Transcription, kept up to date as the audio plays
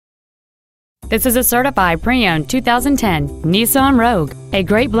This is a certified pre-owned 2010 Nissan Rogue, a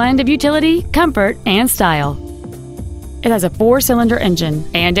great blend of utility, comfort, and style. It has a 4-cylinder engine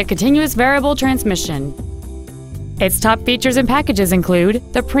and a continuous variable transmission. Its top features and packages include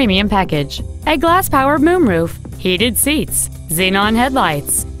the Premium Package, a glass-powered moonroof, heated seats, xenon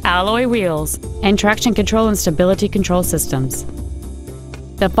headlights, alloy wheels, and traction control and stability control systems.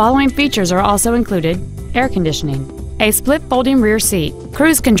 The following features are also included: air conditioning, a split folding rear seat,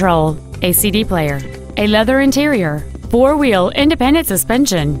 cruise control, a CD player, a leather interior, 4-wheel independent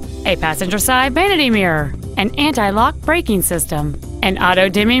suspension, a passenger side vanity mirror, an anti-lock braking system, an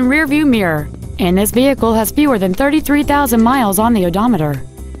auto-dimming rearview mirror, and this vehicle has fewer than 33,000 miles on the odometer.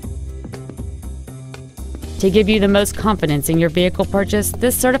 To give you the most confidence in your vehicle purchase,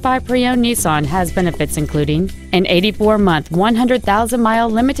 this certified pre-owned Nissan has benefits including an 84-month, 100,000-mile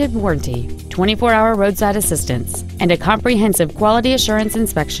limited warranty, 24-hour roadside assistance, and a comprehensive quality assurance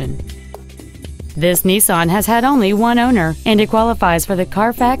inspection. This Nissan has had only one owner, and it qualifies for the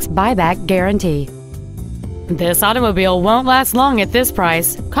Carfax buyback guarantee. This automobile won't last long at this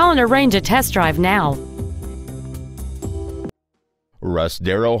price. Call and arrange a test drive now. Russ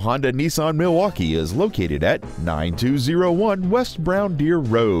Darrow Honda Nissan Milwaukee is located at 9201 West Brown Deer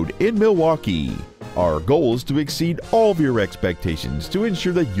Road in Milwaukee. Our goal is to exceed all of your expectations to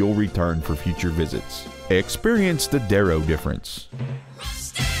ensure that you'll return for future visits. Experience the Darrow difference.